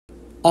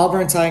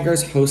Auburn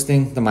Tigers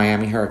hosting the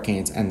Miami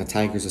Hurricanes, and the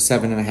Tigers are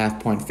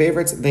 7.5-point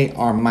favorites. They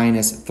are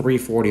minus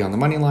 340 on the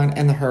money line,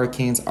 and the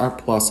Hurricanes are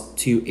plus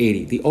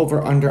 280. The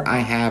over-under I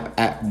have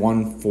at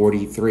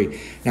 143.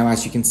 Now,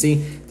 as you can see,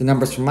 the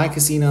numbers from my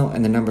casino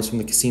and the numbers from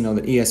the casino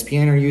that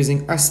ESPN are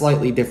using are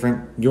slightly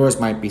different. Yours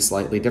might be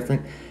slightly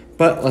different.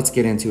 But let's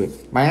get into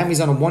it.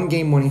 Miami's on a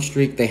one-game winning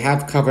streak. They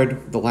have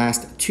covered the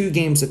last 2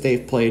 games that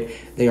they've played.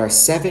 They are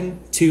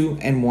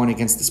 7-2-1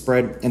 against the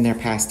spread in their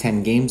past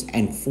 10 games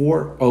and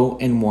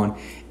 4-0-1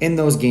 in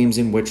those games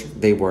in which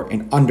they were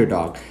an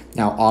underdog.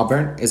 Now,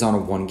 Auburn is on a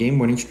one-game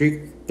winning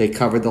streak. They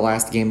covered the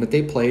last game that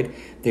they played.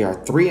 They are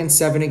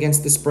 3-7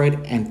 against the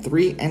spread and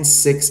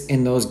 3-6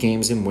 in those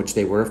games in which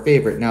they were a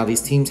favorite. Now,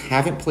 these teams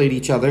haven't played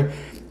each other.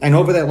 And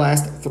over their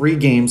last 3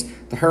 games,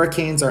 the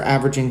Hurricanes are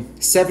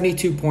averaging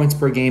 72 points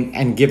per game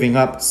and giving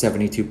up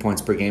 72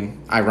 points per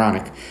game.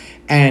 Ironic.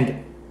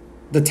 And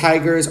the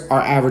Tigers are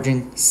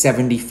averaging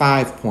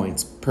 75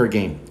 points per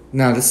game.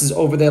 Now, this is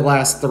over their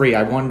last 3.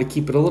 I wanted to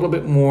keep it a little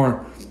bit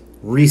more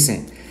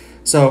recent.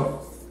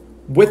 So,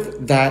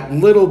 with that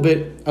little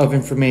bit of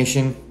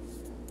information,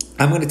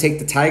 I'm going to take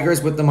the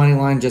Tigers with the money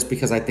line just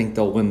because I think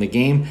they'll win the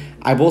game.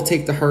 I will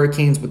take the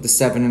Hurricanes with the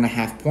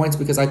 7.5 points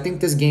because I think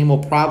this game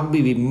will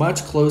probably be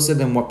much closer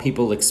than what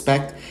people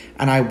expect,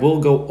 and I will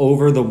go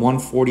over the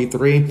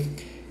 143.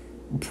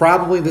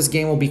 Probably this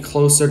game will be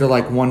closer to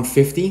like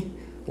 150.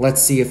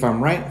 Let's see if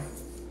I'm right.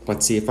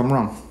 Let's see if I'm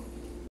wrong.